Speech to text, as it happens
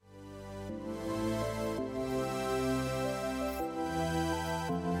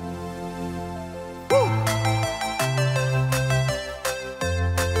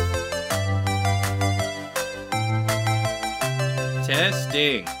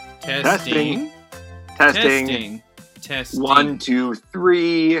Testing. Testing. Testing. Testing. 1, 2,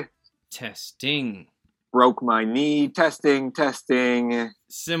 3. Testing. Broke my knee. Testing.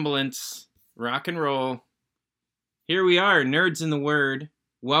 Semblance. Rock and roll. Here we are, Nerds in the Word.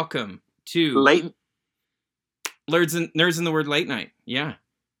 Welcome to Late. Nerds in the Word Late Night. Yeah.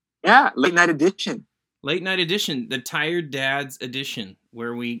 Yeah, late night edition. Late night edition, the Tired Dads edition,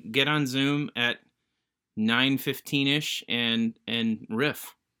 where we get on Zoom at 9:15ish and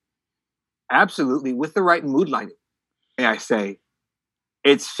riff. Absolutely, with the right mood lighting, may I say.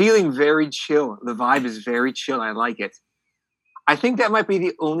 It's feeling very chill. The vibe is very chill. I like it. I think that might be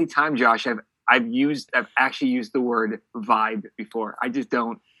the only time, Josh, I've actually used the word vibe before. I just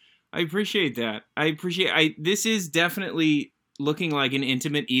don't. I appreciate that. This is definitely looking like an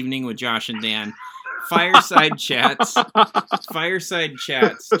intimate evening with Josh and Dan. Fireside chats.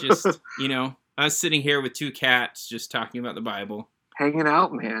 Just, us sitting here with two cats just talking about the Bible. Hanging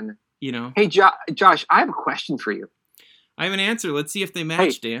out, man. Hey, Josh, I have a question for you. I have an answer. Let's see if they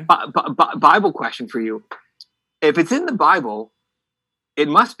match, Dan. Bible question for you. If it's in the Bible, it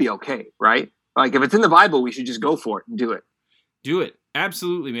must be okay, right? Like, if it's in the Bible, we should just go for it and do it. Do it.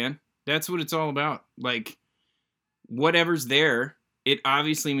 Absolutely, man. That's what it's all about. Like, whatever's there, it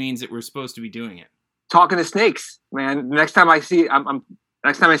obviously means that we're supposed to be doing it. Talking to snakes, man. Next time I see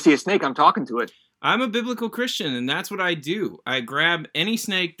a snake, I'm talking to it. I'm a biblical Christian, and that's what I do. I grab any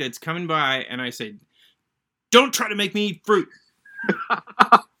snake that's coming by, and I say, "Don't try to make me eat fruit."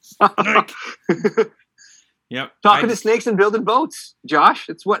 Yep. Talking to snakes and building boats, Josh.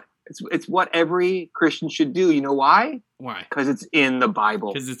 It's what every Christian should do. You know why? Why? Because it's in the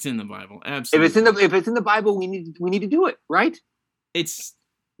Bible. Because it's in the Bible. Absolutely. If it's in the Bible, we need to do it, right?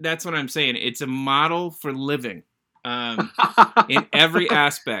 That's what I'm saying. It's a model for living. In every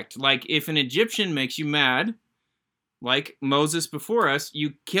aspect. Like, if an Egyptian makes you mad, like Moses before us,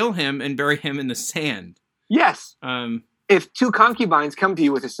 you kill him and bury him in the sand. Yes. If two concubines come to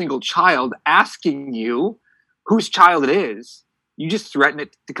you with a single child asking you whose child it is, you just threaten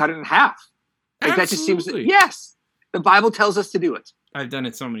it to cut it in half. Like, that just seems... Yes. The Bible tells us to do it. I've done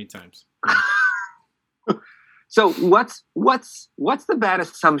it so many times. So what's the bad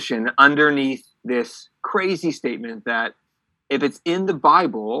assumption underneath this crazy statement that if it's in the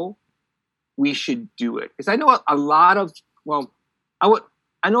Bible, we should do it? Because I know a lot of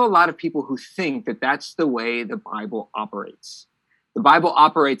people who think that that's the way the Bible operates. The Bible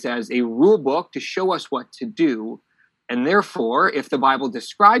operates as a rule book to show us what to do, and therefore, if the Bible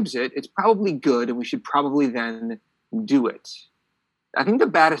describes it, it's probably good, and we should probably then do it. I think the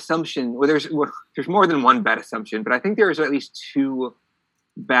bad assumption, there's more than one bad assumption, but I think there's at least two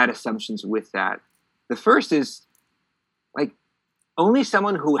bad assumptions with that. The first is, like, only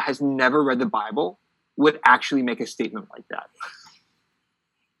someone who has never read the Bible would actually make a statement like that.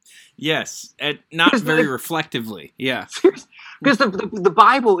 Yes, not very reflectively. Yeah, because the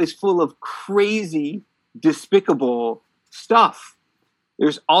Bible is full of crazy, despicable stuff.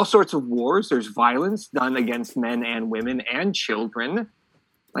 There's all sorts of wars. There's violence done against men and women and children.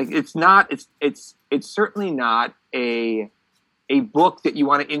 Like, it's certainly not a book that you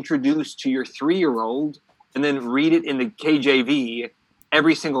want to introduce to your 3-year-old and then read it in the KJV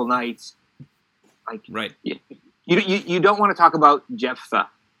every single night. Like, right. You don't want to talk about Jephthah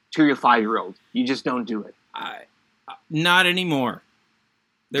to your 5-year-old. You just don't do it. Not anymore.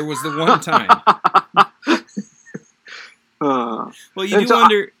 There was the one time. Well, you do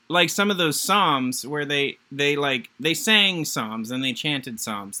wonder, like, some of those psalms where they sang psalms and they chanted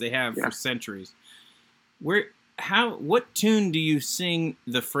psalms. They have for centuries. What tune do you sing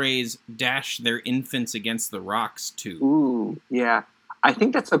the phrase "dash their infants against the rocks" to? Ooh, yeah. I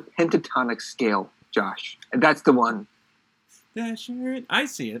think that's a pentatonic scale, Josh. That's the one. I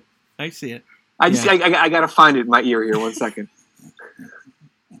see it. I gotta find it in my ear here. 1 second.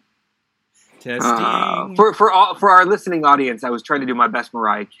 Testing. For our listening audience, I was trying to do my best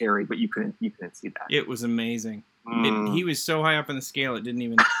Mariah Carey, but you couldn't see that. It was amazing. He was so high up on the scale, it didn't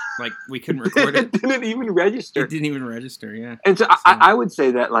even, like, we couldn't record it. It didn't even register. It didn't even register, yeah. And so I would say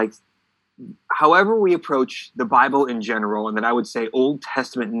that, like, however we approach the Bible in general, and then I would say Old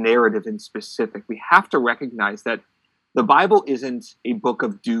Testament narrative in specific, we have to recognize that the Bible isn't a book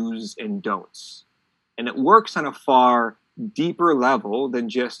of do's and don'ts. And it works on a far deeper level than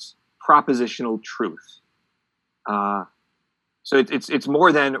just propositional truth. So it's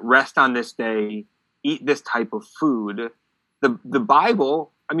more than rest on this day, eat this type of food. The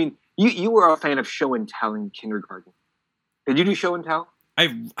Bible, I mean, you were a fan of show and tell in kindergarten. Did you do show and tell?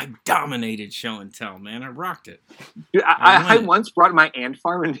 I dominated show and tell, man. I rocked it. Dude, I once brought my ant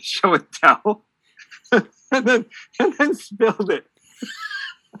farm into show and tell and then spilled it.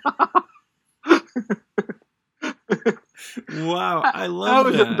 Wow, I love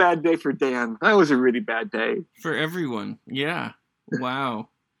that was a bad day for Dan. That was a really bad day. For everyone. Yeah. Wow.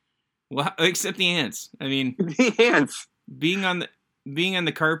 Wow. Except the ants. I mean, The ants. being on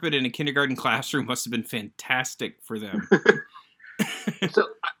the carpet in a kindergarten classroom must have been fantastic for them. So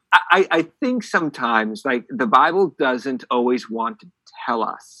I think sometimes like the Bible doesn't always want to tell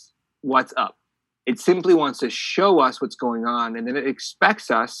us what's up. It simply wants to show us what's going on, and then it expects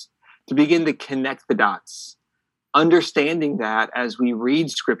us to begin to connect the dots. Understanding that as we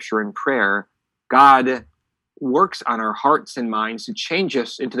read scripture and prayer, God works on our hearts and minds to change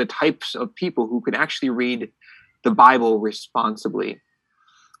us into the types of people who can actually read the Bible responsibly.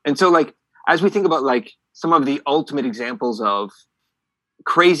 And so, like, as we think about like some of the ultimate examples of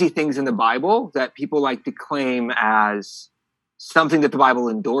crazy things in the Bible that people like to claim as something that the Bible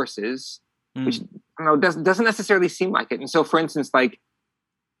endorses, which I don't know doesn't necessarily seem like it. And so, for instance, like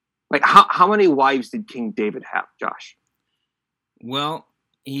how many wives did King David have, Josh? Well,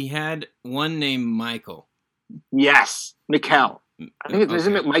 he had one named Michael. Yes, Michal. I think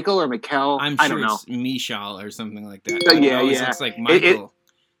isn't it Michael or Michal? I'm sure I don't know. It's Michal or something like that. Yeah. It's like Michael.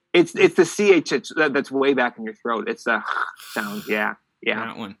 It's the CH that's way back in your throat. It's the sound. Yeah.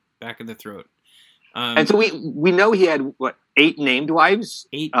 That one, back of the throat. And so we know he had 8 named wives.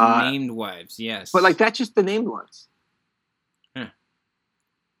 8 named wives, yes. But like that's just the named ones. Huh.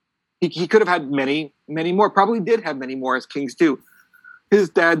 He could have had many more. Probably did have many more, as kings do. His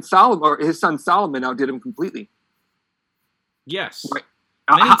dad Solomon, or his son Solomon, outdid him completely. Yes, right.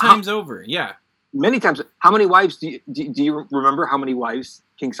 Many times over. Yeah, many times. How many wives do you remember? How many wives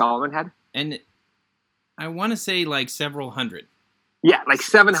King Solomon had? And I want to say like several hundred. Yeah, like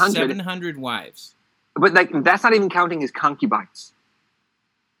 700. 700 wives. But like that's not even counting his concubines.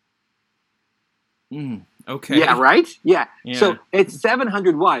 Okay. Yeah. Right. Yeah. So it's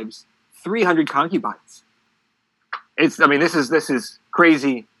 700 wives, 300 concubines. I mean, this is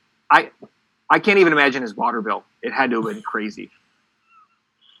crazy. I can't even imagine his water bill. It had to have been crazy.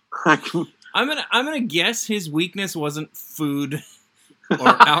 I'm gonna guess his weakness wasn't food or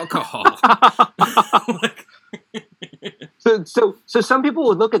alcohol. So some people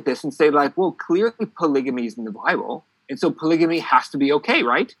would look at this and say like, well, clearly polygamy is in the Bible, and so polygamy has to be okay,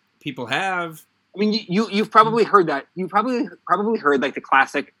 right? People have. I mean, you've probably heard that. You probably heard like the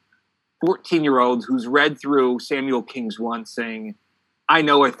classic 14-year-old who's read through Samuel Kings once saying, I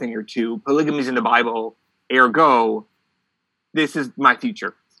know a thing or two. Polygamy's in the Bible. Ergo, this is my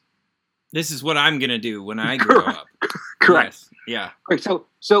future. This is what I'm going to do when I grow up. Correct. Yes. Yeah. Right.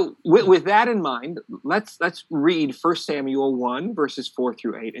 So with that in mind, let's read 1 Samuel 1, verses 4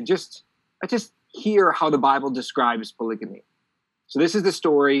 through 8, and let's just hear how the Bible describes polygamy. So this is the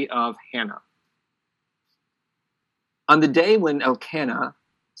story of Hannah. On the day when Elkanah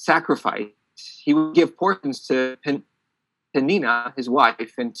sacrificed, he would give portions to Peninnah, his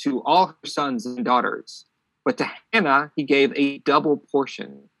wife, and to all her sons and daughters. But to Hannah he gave a double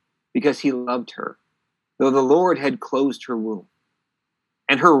portion, because he loved her, though the Lord had closed her womb.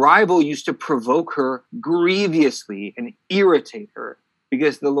 And her rival used to provoke her grievously and irritate her,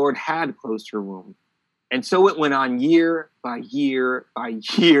 because the Lord had closed her womb. And so it went on year by year by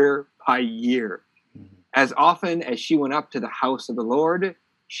year by year. As often as she went up to the house of the Lord,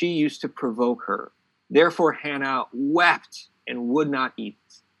 she used to provoke her. Therefore Hannah wept and would not eat.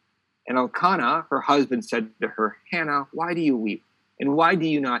 And Elkanah, her husband, said to her, Hannah, why do you weep? And why do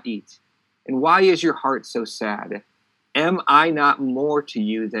you not eat? And why is your heart so sad? Am I not more to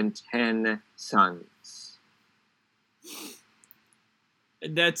you than 10 sons?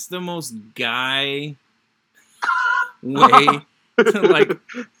 That's the most guy way to like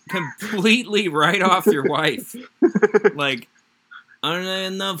completely write off your wife. Like, aren't I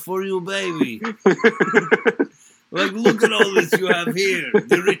enough for you, baby? Like, look at all this you have here,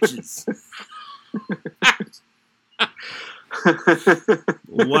 the riches.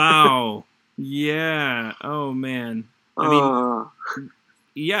 Wow. Yeah. Oh man. I mean,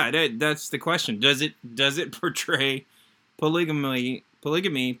 yeah. That's the question. Does it portray polygamy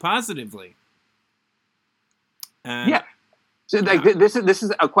positively? Yeah. So like this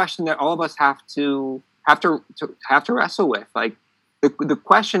is a question that all of us have to wrestle with. Like the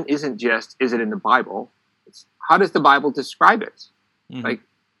question isn't just is it in the Bible? It's how does the Bible describe it? Mm-hmm. Like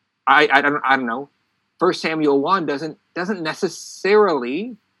I don't know. 1 Samuel 1 doesn't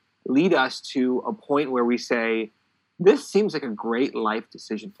necessarily lead us to a point where we say, this seems like a great life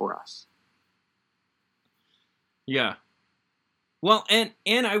decision for us. Yeah. Well, and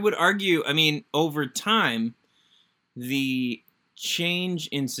I would argue, I mean, over time, the change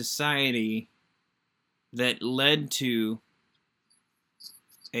in society that led to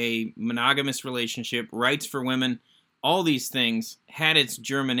a monogamous relationship, rights for women, all these things had its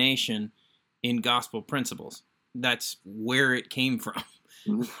germination in gospel principles. That's where it came from.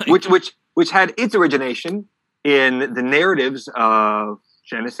 Which had its origination in the narratives of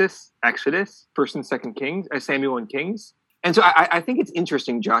Genesis, Exodus, First and Second Kings, Samuel and Kings. And so I think it's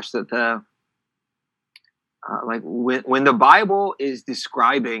interesting, Josh, that when the Bible is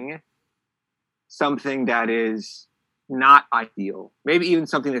describing something that is not ideal, maybe even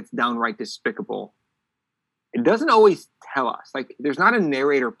something that's downright despicable, it doesn't always tell us. Like, there's not a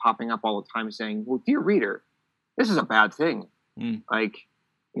narrator popping up all the time saying, well, dear reader, this is a bad thing. Like,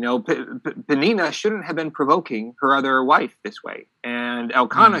 Penina shouldn't have been provoking her other wife this way. And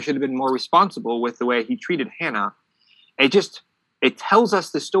Elkanah should have been more responsible with the way he treated Hannah. It tells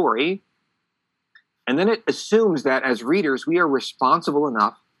us the story. And then it assumes that as readers, we are responsible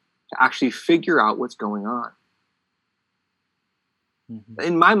enough to actually figure out what's going on. Mm-hmm.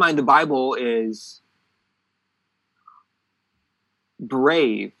 In my mind, the Bible is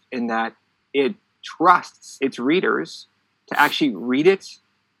brave in that it trusts its readers to actually read it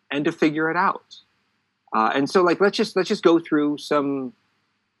and to figure it out. And so, let's just go through some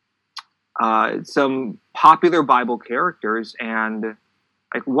popular Bible characters and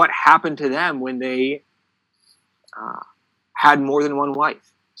like what happened to them when they had more than one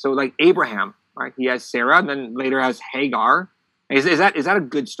wife. So, like Abraham, right? He has Sarah, and then later has Hagar. Is that a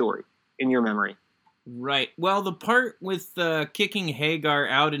good story in your memory? Right. Well, the part with kicking Hagar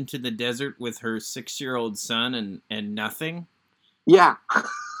out into the desert with her 6-year-old son and nothing. Yeah.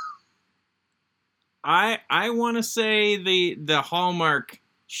 I want to say the Hallmark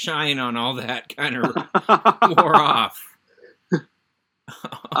shine on all that kind of wore off.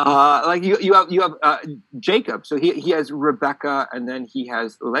 Like you have Jacob, so he has Rebecca, and then he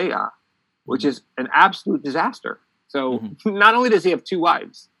has Leah, which is an absolute disaster. So not only does he have 2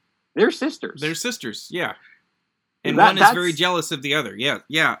 wives, they're sisters. They're sisters, yeah. And one is very jealous of the other.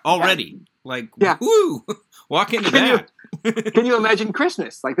 Yeah, already. Woo! Walk into that. Can you imagine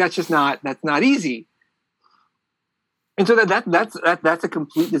Christmas? Like, that's not easy. And so that's a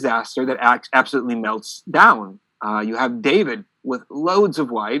complete disaster that absolutely melts down. You have David with loads of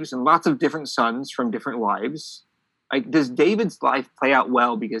wives and lots of different sons from different wives. Like, does David's life play out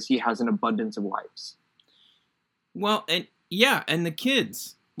well because he has an abundance of wives? Well, and the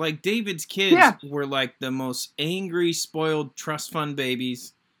kids. Like, David's kids were like the most angry, spoiled trust fund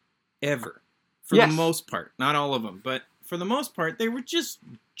babies ever. For the most part. Not all of them, but for the most part, they were just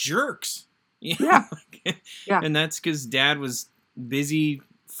jerks. Yeah. And that's because Dad was busy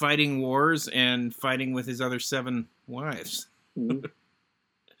fighting wars and fighting with his other 7 wives. Mm-hmm.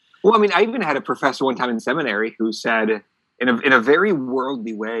 Well, I mean, I even had a professor one time in seminary who said, in a very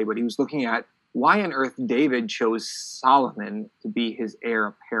worldly way, but he was looking at why on earth David chose Solomon to be his heir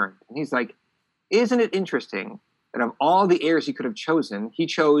apparent. And he's like, isn't it interesting that of all the heirs he could have chosen, he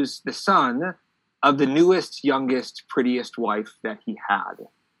chose the son of the newest, youngest, prettiest wife that he had.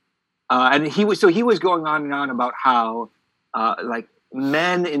 And he was going on and on about how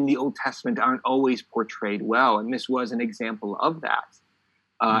men in the Old Testament aren't always portrayed well, and this was an example of that.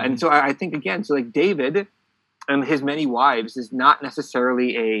 And so I think, again, so like David and his many wives is not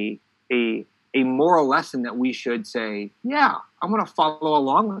necessarily a moral lesson that we should say, yeah, I'm going to follow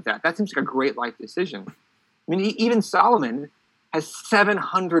along with that. That seems like a great life decision. I mean, even Solomon has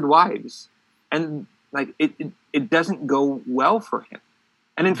 700 wives, and like it doesn't go well for him.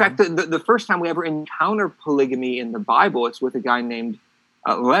 And in fact, the first time we ever encounter polygamy in the Bible, it's with a guy named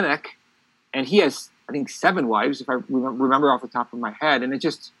Lamech, and he has, I think, 7 wives, if I remember off the top of my head, and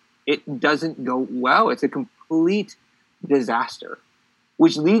it doesn't go well. It's a complete disaster,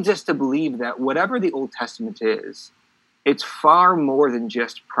 which leads us to believe that whatever the Old Testament is, it's far more than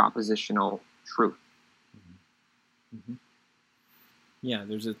just propositional truth. Mm-hmm. Yeah,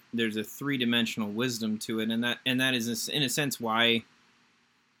 there's a 3-dimensional wisdom to it, and that is in a sense why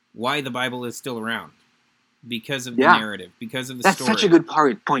the Bible is still around, because of the narrative, because of the story. That's such a good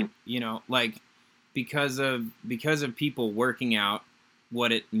point. Like because of people working out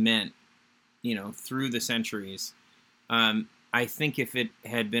what it meant, through the centuries. I think if it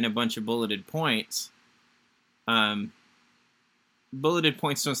had been a bunch of bulleted points don't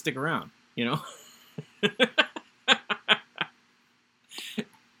stick around,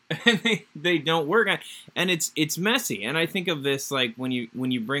 And they don't work on, and it's messy. And I think of this like when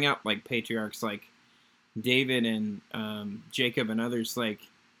you bring up like patriarchs like David and Jacob and others, like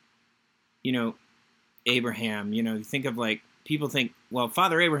Abraham. You think of like people think, well,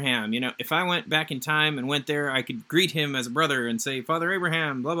 Father Abraham. If I went back in time and went there, I could greet him as a brother and say, Father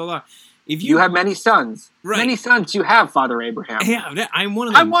Abraham, blah blah blah. if you have many sons. Right. Many sons you have, Father Abraham. Yeah, I'm one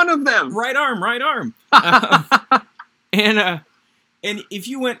of them. I'm one of them. Right arm. And if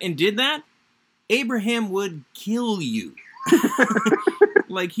you went and did that, Abraham would kill you.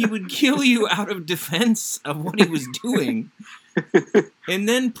 Like, he would kill you out of defense of what he was doing. And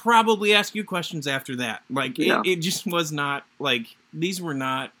then probably ask you questions after that. Like, it just was not, like, these were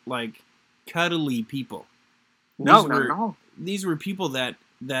not, like, cuddly people. Not at all. These were people that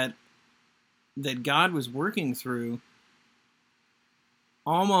God was working through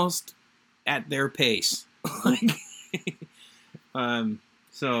almost at their pace. Like,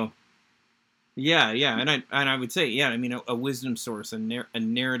 so, yeah, and I would say, yeah, I mean, a wisdom source, a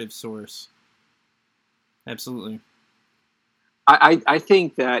narrative source. Absolutely. I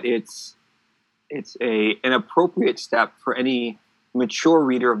think that it's an appropriate step for any mature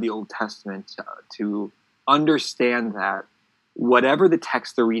reader of the Old Testament to understand that whatever the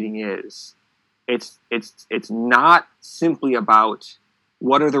text they're reading is, it's not simply about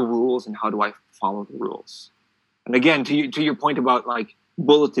what are the rules and how do I follow the rules. And again, to your point about like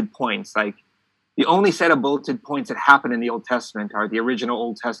bulleted points, like the only set of bulleted points that happen in the Old Testament are the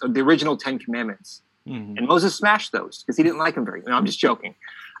original the original 10 Commandments. Mm-hmm. And Moses smashed those because he didn't like them very much. No, I'm just joking.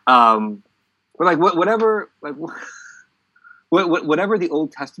 But like whatever the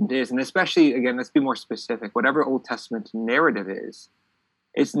Old Testament is, and especially, again, let's be more specific, whatever Old Testament narrative is,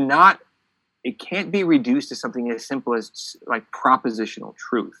 it can't be reduced to something as simple as like propositional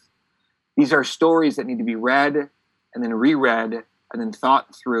truth. These are stories that need to be read and then reread and then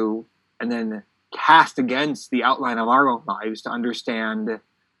thought through and then cast against the outline of our own lives to understand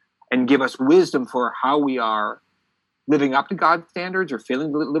and give us wisdom for how we are living up to God's standards or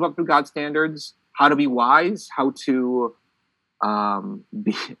failing to live up to God's standards, how to be wise, how to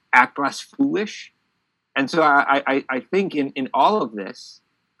act less foolish. And so I think in all of this,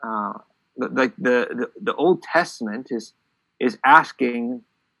 the Old Testament is asking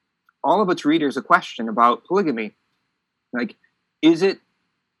all of its readers a question about polygamy. Like, is it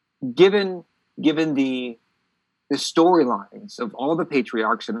given the storylines of all the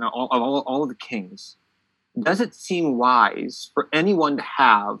patriarchs and all of the kings, does it seem wise for anyone to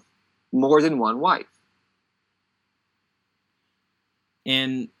have more than one wife?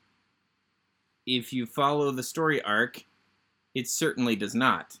 And if you follow the story arc, it certainly does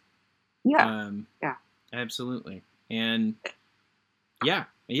not. Yeah. Absolutely. And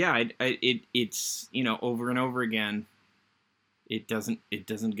it's, you know, over and over again, it doesn't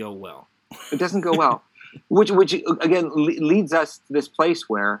go well. It doesn't go well. Which again leads us to this place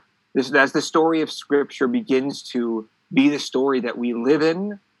where as the story of Scripture begins to be the story that we live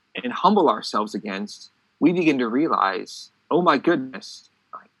in and humble ourselves against, we begin to realize, oh my goodness,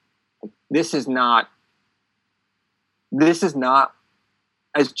 this is not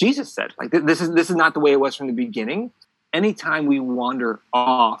as Jesus said. Like this is not the way it was from the beginning. Anytime we wander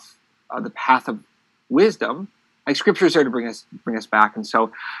off the path of wisdom, like Scripture is there to bring us back. And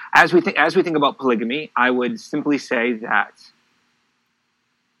so, as we think about polygamy, I would simply say that,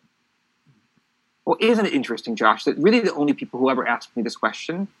 well, isn't it interesting, Josh, that really the only people who ever ask me this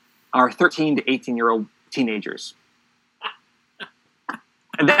question are 13 to 18-year-old teenagers,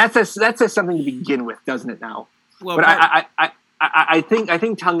 and that says something to begin with, doesn't it? Now, well, but I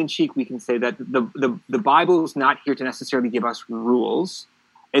think tongue in cheek we can say that the Bible is not here to necessarily give us rules;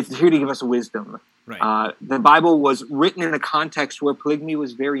 it's here to give us wisdom. Right. The Bible was written in a context where polygamy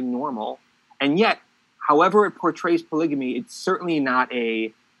was very normal, and yet, however it portrays polygamy, it's certainly not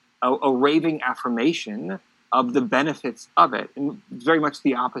a raving affirmation of the benefits of it. And very much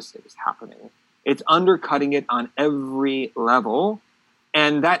the opposite is happening. It's undercutting it on every level,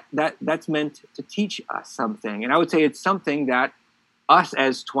 and that's meant to teach us something. And I would say it's something that us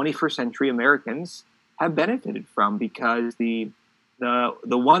as 21st century Americans have benefited from, because the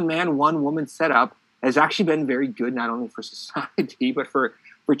one man, one woman setup has actually been very good, not only for society, but for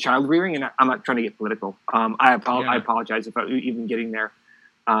child rearing. And I'm not trying to get political. I apologize if I'm even getting there.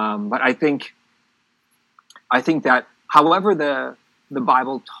 But I think that however the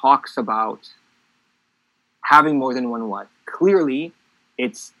Bible talks about having more than one wife, clearly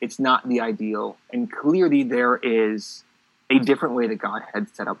it's not the ideal. And clearly there is a different way that God had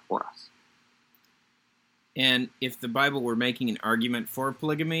set up for us. And if the Bible were making an argument for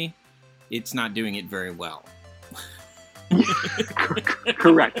polygamy, it's not doing it very well.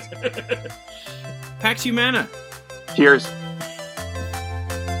 Correct. Pax Humana. Cheers.